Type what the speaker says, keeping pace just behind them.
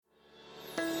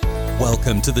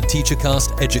Welcome to the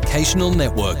TeacherCast Educational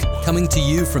Network, coming to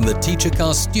you from the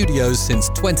TeacherCast studios since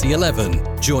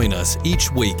 2011. Join us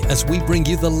each week as we bring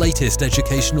you the latest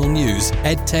educational news,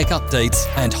 EdTech updates,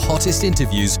 and hottest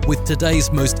interviews with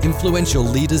today's most influential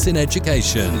leaders in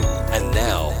education. And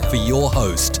now, for your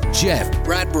host, Jeff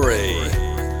Bradbury.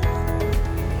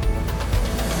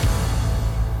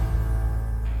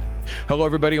 Hello,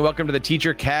 everybody, and welcome to the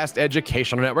TeacherCast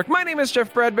Educational Network. My name is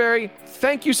Jeff Bradbury.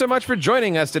 Thank you so much for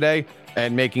joining us today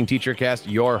and making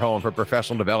TeacherCast your home for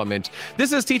professional development.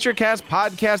 This is TeacherCast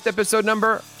podcast episode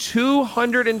number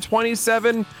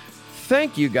 227.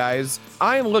 Thank you, guys.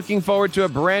 I am looking forward to a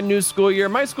brand new school year.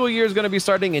 My school year is going to be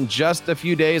starting in just a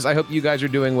few days. I hope you guys are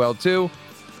doing well, too.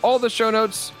 All the show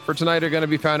notes for tonight are going to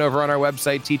be found over on our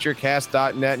website,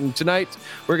 teachercast.net. And tonight,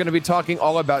 we're going to be talking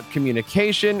all about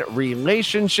communication,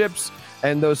 relationships,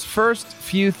 and those first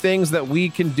few things that we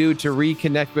can do to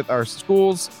reconnect with our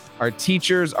schools, our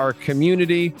teachers, our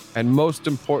community, and most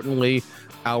importantly,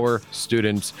 our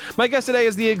students. My guest today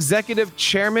is the executive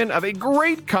chairman of a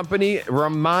great company,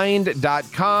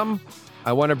 Remind.com.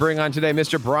 I want to bring on today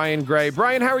Mr. Brian Gray.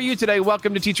 Brian, how are you today?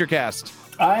 Welcome to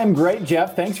TeacherCast. I am great,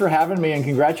 Jeff. Thanks for having me, and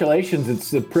congratulations.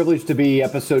 It's a privilege to be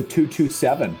episode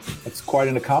 227. That's quite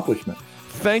an accomplishment.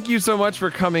 Thank you so much for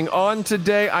coming on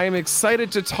today. I am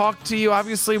excited to talk to you.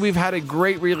 Obviously, we've had a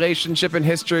great relationship and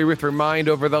history with Remind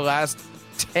over the last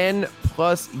 10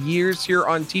 plus years here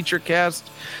on TeacherCast.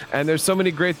 And there's so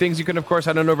many great things. You can, of course,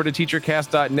 head on over to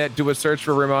teachercast.net, do a search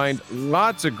for Remind.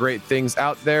 Lots of great things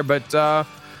out there. But,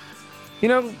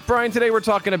 Brian, today we're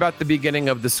talking about the beginning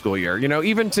of the school year.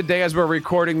 Even today as we're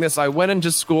recording this, I went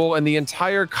into school and the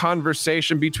entire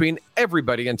conversation between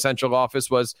everybody in central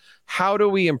office was, how do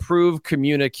we improve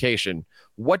communication?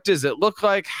 What does it look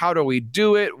like? How do we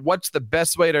do it? What's the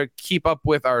best way to keep up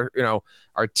with our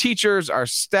teachers, our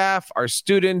staff, our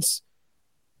students?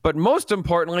 But most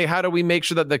importantly, how do we make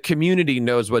sure that the community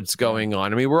knows what's going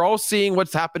on? I mean, we're all seeing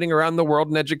what's happening around the world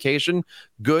in education,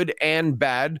 good and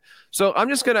bad. So I'm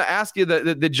just going to ask you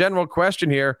the general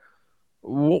question here.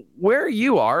 Where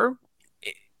you are,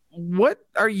 what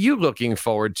are you looking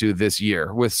forward to this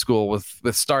year with school, with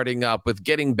starting up, with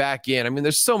getting back in? I mean,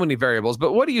 there's so many variables,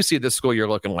 but what do you see this school year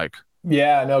looking like?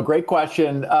 Yeah, no, great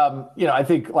question. I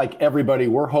think like everybody,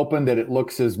 we're hoping that it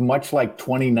looks as much like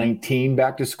 2019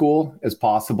 back to school as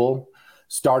possible,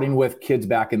 starting with kids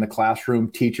back in the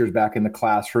classroom, teachers back in the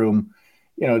classroom.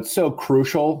 It's so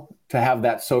crucial to have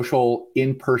that social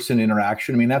in-person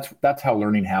interaction. I mean, that's how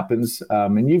learning happens.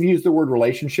 And you've used the word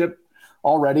relationship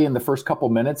already in the first couple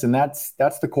minutes, and that's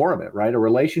the core of it, right? A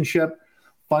relationship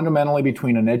fundamentally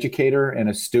between an educator and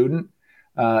a student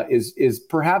is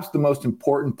perhaps the most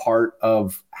important part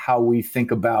of how we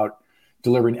think about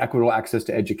delivering equitable access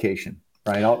to education,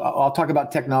 right? I'll talk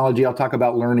about technology. I'll talk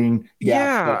about learning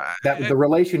gaps. Yeah, the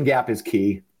relation gap is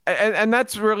key. And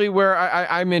that's really where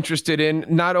I'm interested in,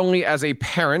 not only as a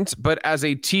parent, but as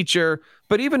a teacher,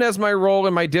 but even as my role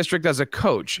in my district as a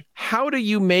coach. How do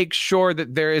you make sure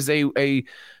that there is a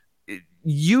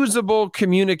usable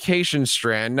communication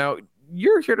strand? Now,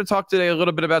 you're here to talk today a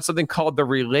little bit about something called the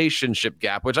relationship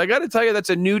gap, which I got to tell you, that's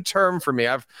a new term for me.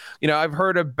 I've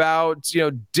heard about,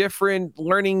 different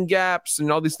learning gaps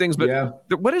and all these things, but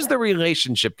What is the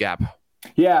relationship gap?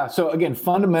 Yeah. So again,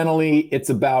 fundamentally, it's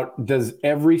about, does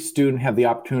every student have the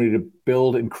opportunity to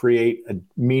build and create a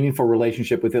meaningful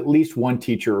relationship with at least one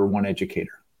teacher or one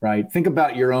educator, right? Think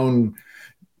about your own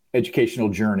educational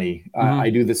journey.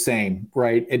 I do the same,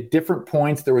 right? At different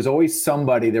points, there was always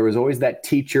somebody, there was always that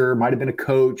teacher, might've been a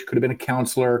coach, could have been a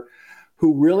counselor,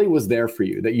 who really was there for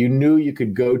you, that you knew you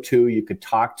could go to, you could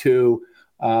talk to,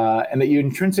 and that you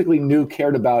intrinsically knew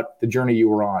cared about the journey you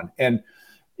were on. And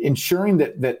ensuring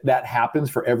that happens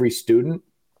for every student.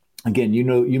 Again, you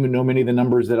know many of the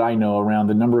numbers that I know around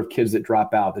the number of kids that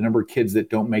drop out, the number of kids that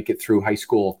don't make it through high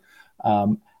school.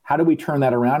 How do we turn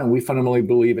that around? And we fundamentally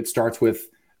believe it starts with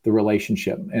the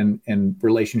relationship and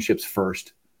relationships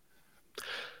first.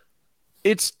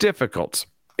 It's difficult.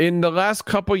 In the last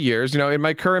couple of years, in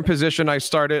my current position, I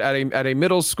started at a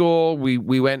middle school.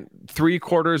 We went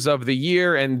 3/4 of the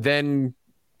year, and then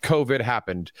COVID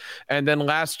happened. And then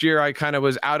last year, I kind of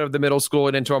was out of the middle school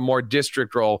and into a more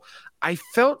district role. I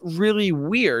felt really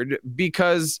weird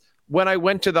because when I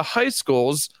went to the high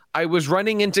schools, I was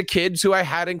running into kids who I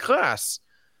had in class,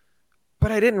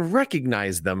 but I didn't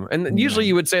recognize them. And usually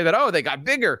you would say that, they got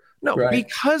bigger. No, right.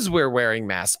 Because we're wearing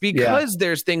masks, because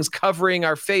there's things covering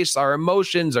our face, our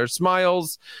emotions, our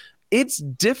smiles. It's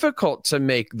difficult to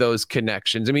make those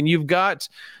connections. I mean, you've got,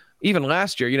 even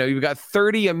last year, you've got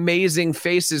 30 amazing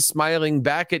faces smiling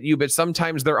back at you, but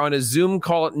sometimes they're on a Zoom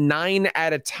call 9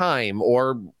 at a time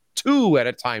or 2 at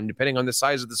a time, depending on the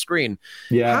size of the screen.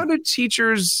 Yeah. How do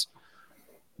teachers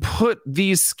put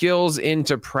these skills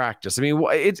into practice? I mean,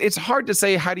 it's hard to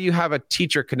say, how do you have a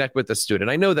teacher connect with a student?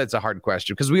 I know that's a hard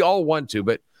question because we all want to,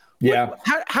 but yeah,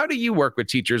 how do you work with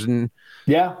teachers? And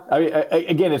yeah,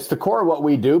 again, it's the core of what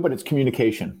we do, but it's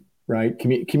communication, right?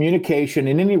 Communication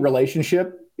in any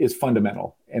relationship is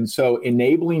fundamental. And so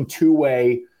enabling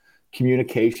two-way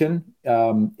communication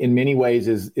in many ways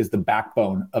is the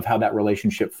backbone of how that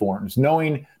relationship forms.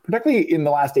 Knowing, particularly in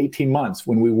the last 18 months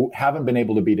when we haven't been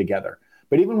able to be together,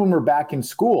 but even when we're back in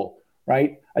school,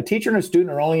 right? A teacher and a student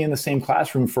are only in the same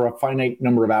classroom for a finite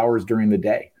number of hours during the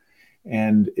day.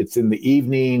 And it's in the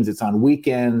evenings, it's on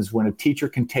weekends when a teacher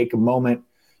can take a moment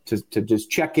to just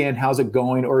check in, how's it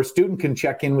going? Or a student can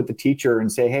check in with the teacher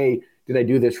and say, hey, did I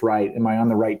do this right? Am I on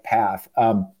the right path?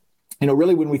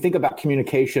 Really, when we think about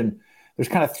communication, there's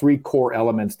kind of 3 core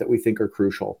elements that we think are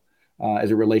crucial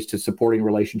as it relates to supporting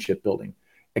relationship building.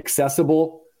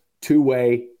 Accessible,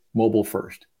 two-way, mobile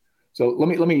first. So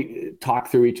let me talk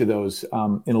through each of those in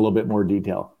a little bit more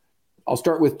detail. I'll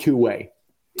start with two-way.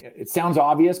 It sounds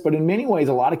obvious, but in many ways,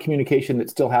 a lot of communication that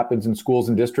still happens in schools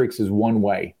and districts is one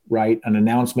way, right? An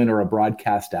announcement or a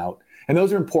broadcast out. And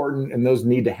those are important and those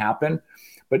need to happen.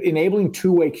 But enabling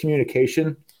two-way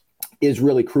communication is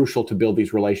really crucial to build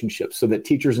these relationships so that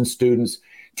teachers and students,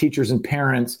 teachers and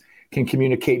parents can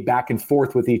communicate back and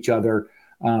forth with each other,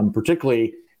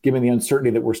 particularly given the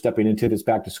uncertainty that we're stepping into this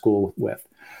back to school with.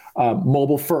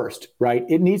 Mobile first, right?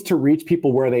 It needs to reach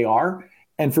people where they are.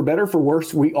 And for better or for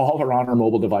worse, we all are on our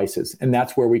mobile devices, and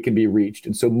that's where we can be reached.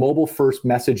 And so mobile first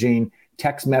messaging,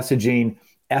 text messaging,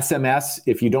 SMS,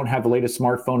 if you don't have the latest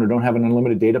smartphone or don't have an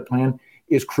unlimited data plan,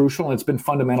 is crucial. And it's been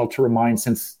fundamental to Remind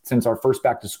since our first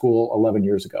back to school 11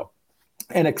 years ago.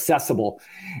 And accessible.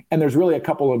 And there's really a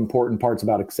couple of important parts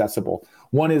about accessible.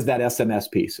 One is that SMS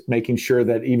piece, making sure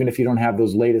that even if you don't have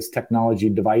those latest technology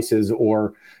devices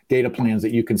or data plans,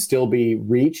 that you can still be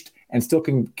reached and still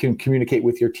can communicate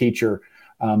with your teacher.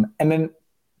 And then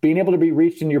being able to be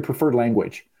reached in your preferred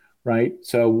language, right?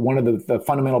 So one of the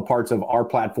fundamental parts of our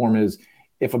platform is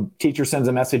if a teacher sends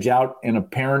a message out and a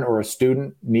parent or a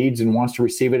student needs and wants to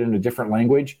receive it in a different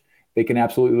language, they can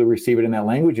absolutely receive it in that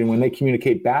language. And when they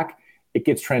communicate back, it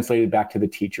gets translated back to the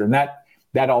teacher. And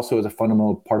that also is a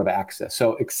fundamental part of access.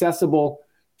 So accessible,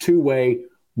 two-way,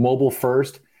 mobile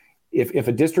first. If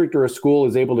a district or a school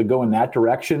is able to go in that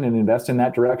direction and invest in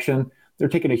that direction, they're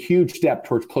taking a huge step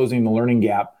towards closing the learning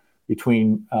gap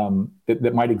between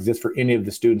that might exist for any of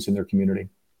the students in their community.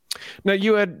 Now,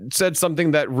 you had said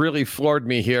something that really floored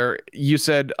me here. You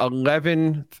said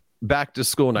 11th back to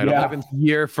school night, 11th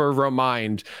year for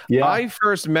Remind. Yeah. I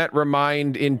first met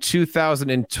Remind in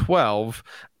 2012,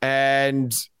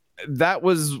 and that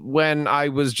was when I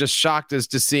was just shocked as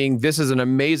to seeing this is an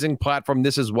amazing platform.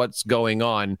 This is what's going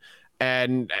on.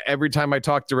 And every time I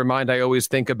talk to Remind, I always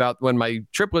think about when my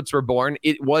triplets were born.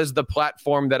 It was the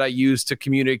platform that I used to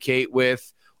communicate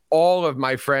with all of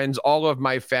my friends, all of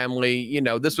my family.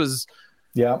 This was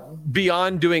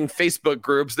beyond doing Facebook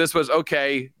groups. This was,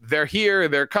 okay, they're here,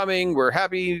 they're coming, we're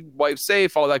happy, wife's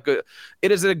safe, all that good.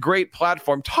 It is a great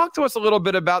platform. Talk to us a little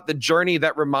bit about the journey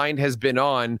that Remind has been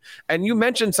on. And you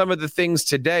mentioned some of the things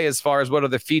today as far as what are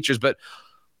the features, but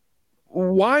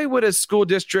why would a school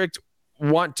district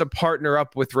want to partner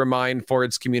up with Remind for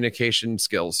its communication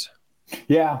skills?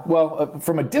 Yeah, well,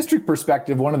 from a district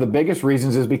perspective, one of the biggest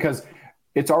reasons is because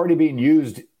it's already being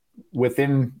used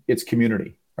within its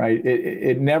community, right?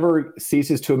 It never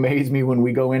ceases to amaze me when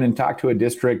we go in and talk to a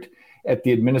district at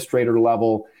the administrator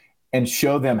level and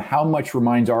show them how much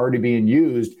Remind's already being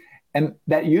used. And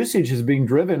that usage is being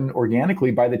driven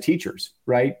organically by the teachers,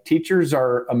 right? Teachers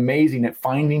are amazing at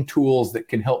finding tools that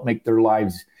can help make their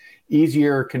lives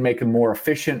easier, can make them more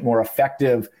efficient, more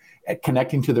effective at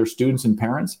connecting to their students and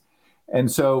parents. And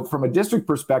so from a district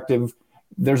perspective,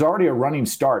 there's already a running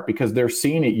start because they're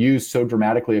seeing it used so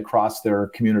dramatically across their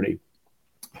community.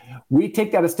 We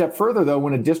take that a step further, though,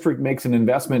 when a district makes an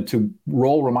investment to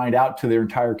roll Remind out to their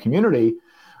entire community,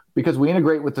 because we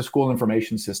integrate with the school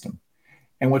information system.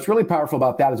 And what's really powerful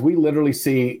about that is we literally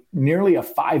see nearly a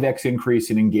 5x increase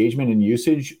in engagement and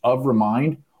usage of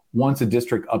Remind once a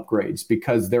district upgrades,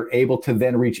 because they're able to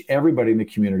then reach everybody in the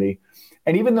community.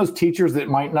 And even those teachers that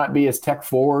might not be as tech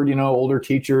forward, older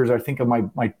teachers, I think of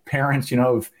my parents,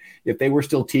 if they were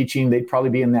still teaching, they'd probably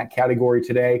be in that category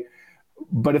today.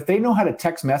 But if they know how to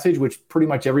text message, which pretty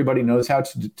much everybody knows how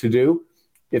to do,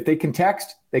 if they can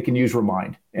text, they can use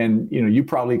Remind. And, you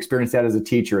probably experienced that as a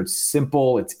teacher. It's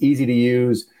simple, it's easy to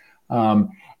use. And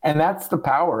that's the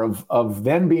power of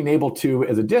then being able to,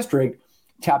 as a district,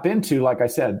 tap into, like I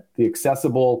said, the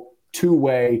accessible,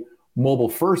 two-way, mobile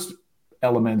first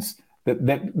elements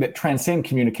that transcend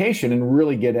communication and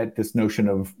really get at this notion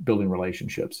of building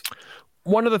relationships.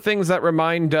 One of the things that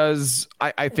Remind does,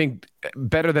 I think,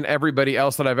 better than everybody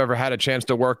else that I've ever had a chance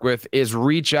to work with is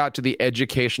reach out to the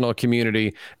educational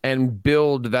community and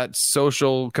build that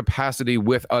social capacity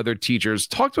with other teachers.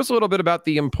 Talk to us a little bit about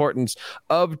the importance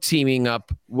of teaming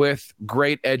up with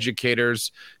great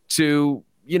educators to,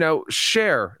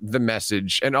 share the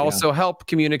message and also help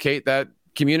communicate that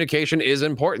communication is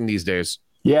important these days.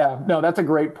 Yeah, no, that's a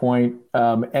great point.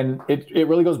 And it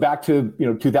really goes back to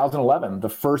 2011, the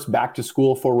first back to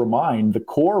school for Remind. The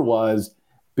core was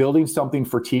building something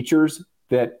for teachers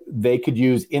that they could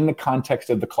use in the context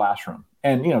of the classroom.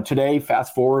 And today,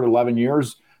 fast forward 11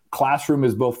 years, classroom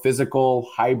is both physical,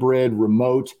 hybrid,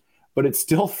 remote, but it's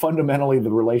still fundamentally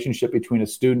the relationship between a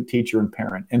student, teacher, and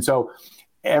parent. And so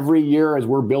every year, as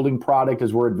we're building product,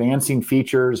 as we're advancing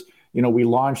features, we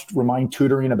launched Remind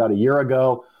Tutoring about a year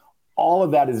ago. All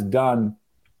of that is done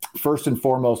first and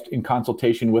foremost in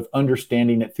consultation with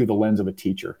understanding it through the lens of a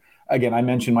teacher. Again, I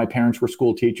mentioned my parents were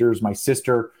school teachers. My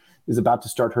sister is about to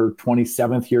start her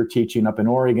 27th year teaching up in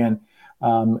Oregon.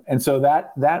 And so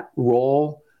that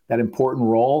role, that important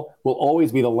role, will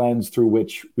always be the lens through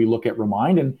which we look at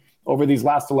Remind. And over these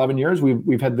last 11 years,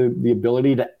 we've had the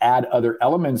ability to add other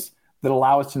elements that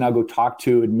allow us to now go talk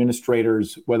to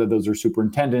administrators, whether those are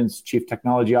superintendents, chief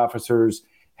technology officers,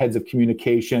 heads of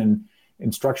communication,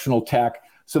 instructional tech,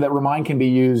 so that Remind can be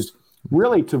used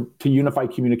really to unify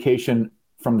communication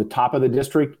from the top of the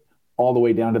district all the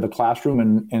way down to the classroom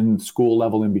and school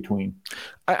level in between.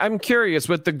 I'm curious,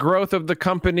 with the growth of the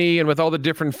company and with all the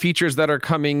different features that are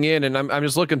coming in, and I'm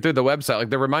just looking through the website, like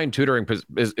the Remind Tutoring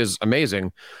is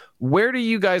amazing. Where do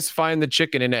you guys find the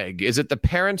chicken and egg? Is it the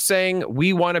parents saying,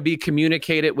 we want to be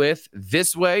communicated with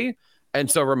this way, and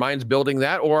so Remind's building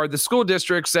that? Or the school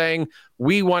district saying,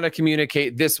 we want to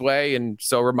communicate this way, and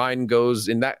so Remind goes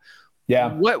in that?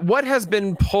 Yeah. What has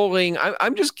been pulling?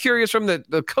 I'm just curious from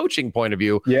the coaching point of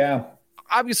view. Yeah.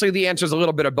 Obviously, the answer is a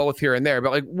little bit of both here and there,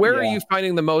 but where are you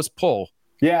finding the most pull?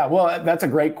 Yeah, well, that's a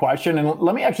great question. And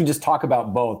let me actually just talk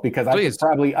about both, because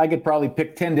I could probably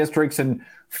pick 10 districts and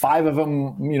 5 of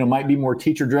them, might be more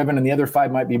teacher driven and the other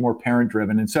 5 might be more parent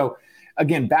driven. And so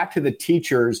again, back to the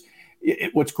teachers,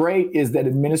 what's great is that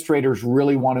administrators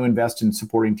really want to invest in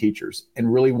supporting teachers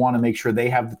and really want to make sure they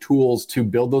have the tools to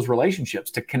build those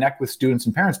relationships, to connect with students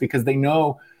and parents, because they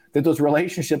know that those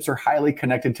relationships are highly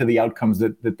connected to the outcomes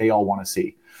that they all want to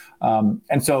see.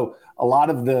 And so a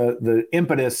lot of the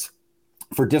impetus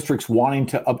for districts wanting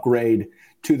to upgrade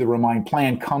to the Remind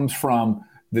plan comes from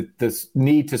this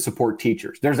need to support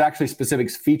teachers. There's actually specific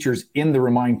features in the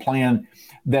Remind plan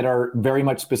that are very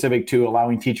much specific to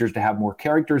allowing teachers to have more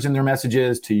characters in their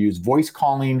messages, to use voice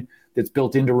calling that's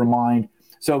built into Remind.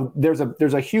 So there's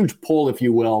a huge pull, if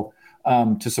you will,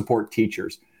 to support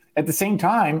teachers. At the same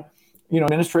time,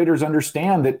 administrators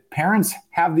understand that parents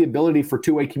have the ability for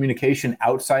two-way communication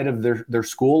outside of their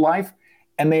school life,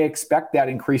 and they expect that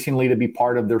increasingly to be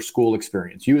part of their school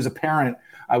experience. You as a parent,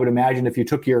 I would imagine, if you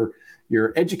took your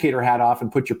educator hat off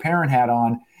and put your parent hat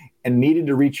on and needed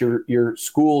to reach your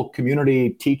school community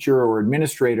teacher or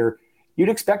administrator, you'd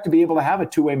expect to be able to have a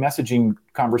two-way messaging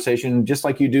conversation, just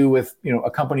like you do with a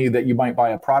company that you might buy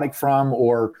a product from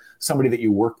or somebody that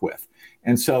you work with.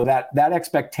 And so that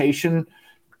expectation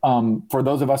for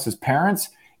those of us as parents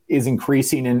is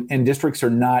increasing, and districts are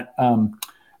not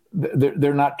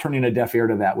they're not turning a deaf ear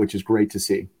to that, which is great to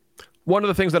see. One of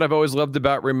the things that I've always loved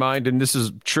about Remind, and this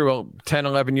is true 10,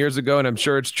 11 years ago, and I'm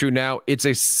sure it's true now, it's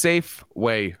a safe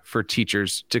way for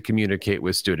teachers to communicate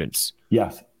with students.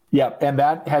 Yes. Yeah. And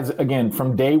that has, again,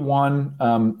 from day one,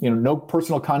 no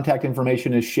personal contact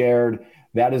information is shared.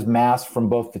 That is masked from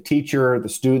both the teacher, the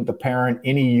student, the parent,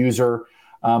 any user.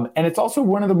 And it's also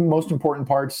one of the most important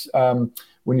parts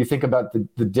when you think about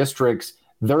the districts,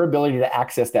 their ability to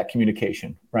access that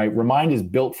communication, right? Remind is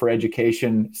built for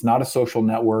education. It's not a social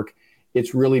network.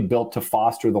 It's really built to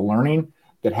foster the learning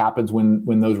that happens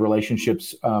when those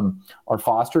relationships are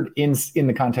fostered in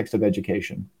the context of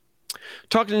education.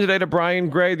 Talking today to Brian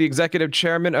Gray, the executive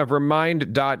chairman of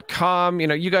Remind.com.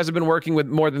 You guys have been working with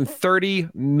more than 30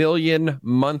 million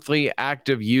monthly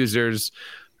active users.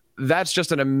 That's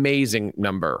just an amazing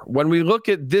number. When we look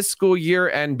at this school year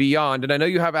and beyond, and I know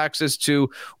you have access to,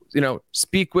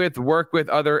 speak with, work with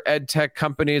other ed tech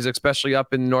companies, especially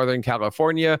up in Northern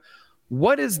California.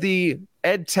 What is the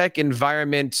ed tech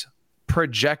environment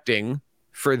projecting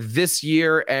for this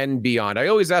year and beyond? I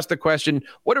always ask the question,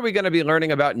 what are we going to be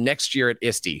learning about next year at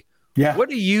ISTE? Yeah. What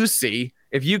do you see?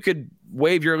 If you could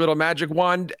wave your little magic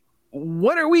wand,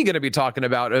 what are we going to be talking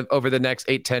about over the next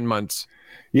 8-10 months?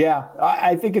 Yeah,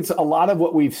 I think it's a lot of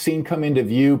what we've seen come into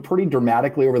view pretty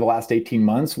dramatically over the last 18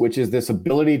 months, which is this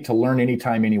ability to learn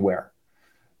anytime, anywhere,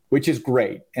 which is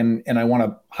great. And I want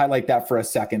to highlight that for a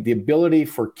second. The ability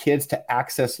for kids to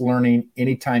access learning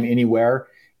anytime, anywhere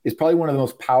is probably one of the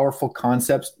most powerful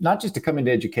concepts, not just to come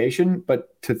into education,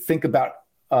 but to think about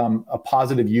a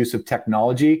positive use of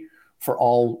technology for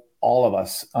all of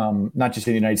us, not just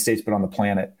in the United States, but on the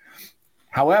planet.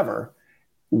 However,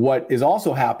 what is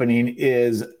also happening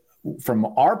is, from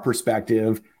our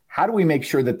perspective, how do we make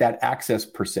sure that that access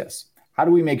persists? How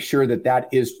do we make sure that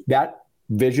that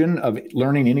vision of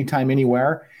learning anytime,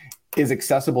 anywhere is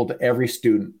accessible to every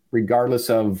student, regardless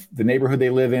of the neighborhood they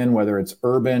live in, whether it's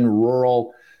urban,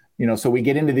 rural? So we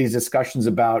get into these discussions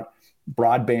about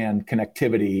broadband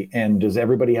connectivity, and does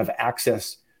everybody have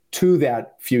access to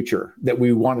that future that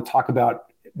we want to talk about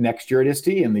next year at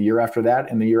ISTE, and the year after that,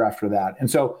 and the year after that.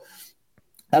 And so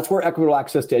that's where equitable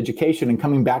access to education and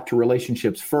coming back to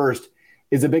relationships first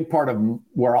is a big part of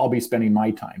where I'll be spending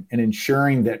my time, and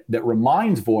ensuring that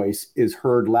Remind's voice is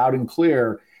heard loud and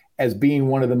clear as being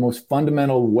one of the most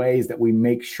fundamental ways that we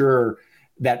make sure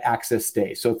that access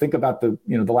stays. So think about the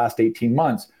last 18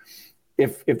 months.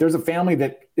 If there's a family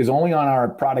that is only on our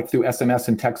product through SMS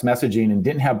and text messaging and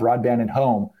didn't have broadband at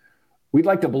home, we'd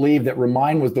like to believe that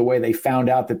Remind was the way they found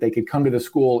out that they could come to the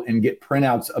school and get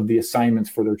printouts of the assignments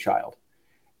for their child.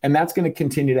 And that's going to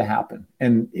continue to happen.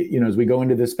 And, as we go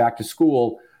into this back to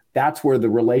school, that's where the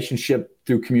relationship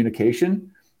through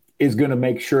communication is going to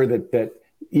make sure that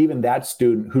even that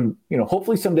student who,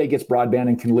 hopefully someday gets broadband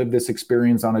and can live this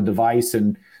experience on a device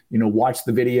and, watch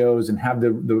the videos and have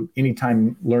the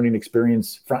anytime learning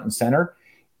experience front and center.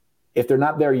 If they're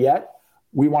not there yet,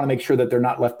 we want to make sure that they're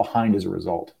not left behind as a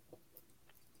result.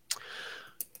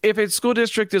 If a school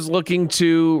district is looking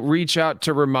to reach out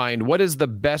to Remind, what is the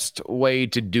best way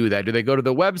to do that? Do they go to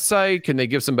the website? Can they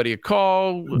give somebody a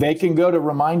call? They can go to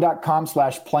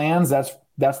remind.com/plans.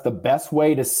 That's the best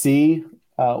way to see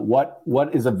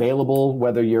what is available,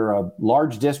 whether you're a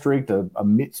large district, a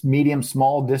medium,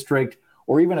 small district,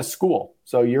 or even a school.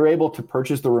 So you're able to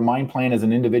purchase the Remind plan as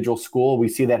an individual school. We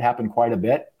see that happen quite a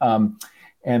bit.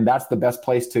 And that's the best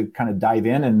place to kind of dive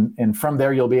in. And from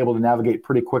there, you'll be able to navigate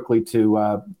pretty quickly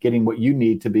to getting what you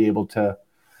need to be able to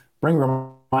bring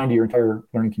Remind to your entire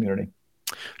learning community.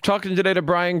 Talking today to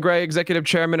Brian Gray, Executive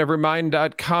Chairman of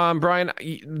Remind.com. Brian,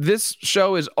 this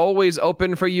show is always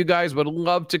open for you guys. Would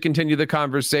love to continue the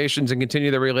conversations and continue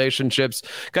the relationships.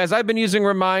 Guys, I've been using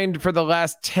Remind for the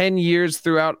last 10 years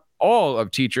throughout all of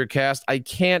TeacherCast. I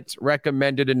can't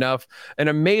recommend it enough. An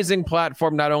amazing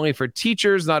platform, not only for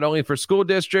teachers, not only for school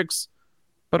districts,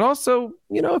 but also,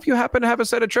 if you happen to have a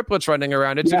set of triplets running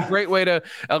around, it's a great way to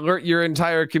alert your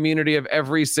entire community of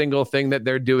every single thing that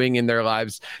they're doing in their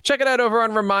lives. Check it out over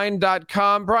on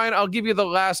Remind.com. Brian, I'll give you the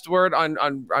last word on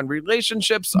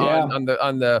relationships, on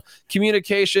the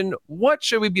communication. What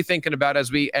should we be thinking about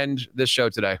as we end this show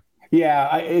today?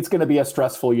 Yeah, it's going to be a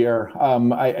stressful year.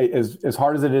 As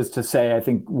hard as it is to say, I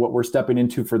think what we're stepping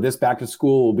into for this back to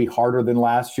school will be harder than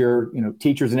last year.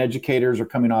 Teachers and educators are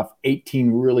coming off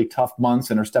 18 really tough months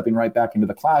and are stepping right back into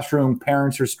the classroom.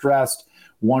 Parents are stressed,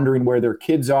 wondering where their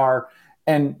kids are.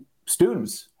 And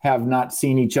students have not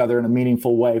seen each other in a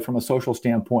meaningful way from a social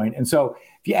standpoint. And so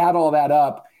if you add all that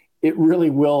up, it really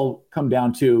will come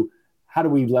down to how do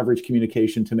we leverage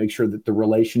communication to make sure that the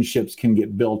relationships can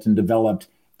get built and developed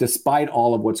despite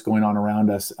all of what's going on around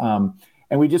us. And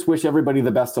we just wish everybody the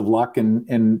best of luck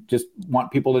and just want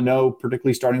people to know,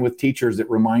 particularly starting with teachers, that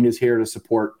Remind is here to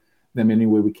support them any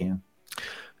way we can.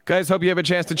 Guys, hope you have a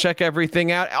chance to check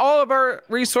everything out. All of our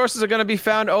resources are going to be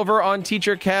found over on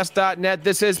teachercast.net.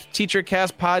 This is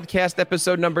TeacherCast Podcast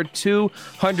episode number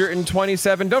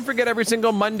 227. Don't forget, every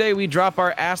single Monday, we drop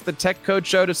our Ask the Tech Coach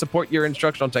show to support your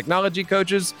instructional technology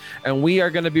coaches. And we are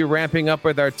going to be ramping up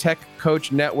with our Tech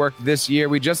Coach Network this year.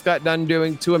 We just got done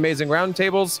doing 2 amazing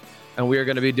roundtables, and we are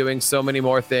going to be doing so many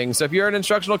more things. So if you're an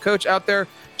instructional coach out there,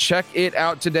 check it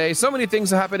out today. So many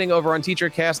things happening over on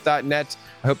teachercast.net.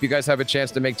 I hope you guys have a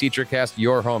chance to make TeacherCast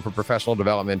your home for professional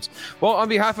development. Well, on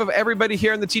behalf of everybody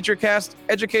here in the TeacherCast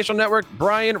Educational Network,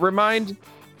 Brian, Remind,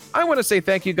 I want to say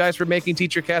thank you guys for making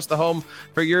TeacherCast the home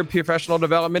for your professional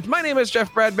development. My name is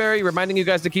Jeff Bradbury, reminding you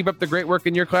guys to keep up the great work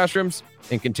in your classrooms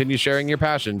and continue sharing your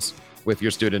passions with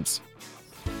your students.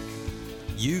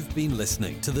 You've been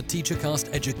listening to the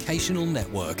TeacherCast Educational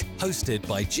Network, hosted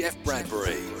by Jeff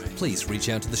Bradbury. Please reach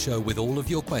out to the show with all of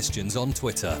your questions on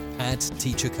Twitter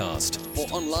 @TeacherCast or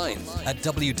online at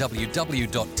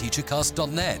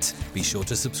www.teachercast.net. Be sure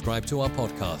to subscribe to our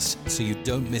podcast so you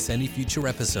don't miss any future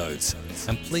episodes.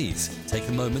 And please take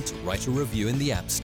a moment to write a review in the App Store.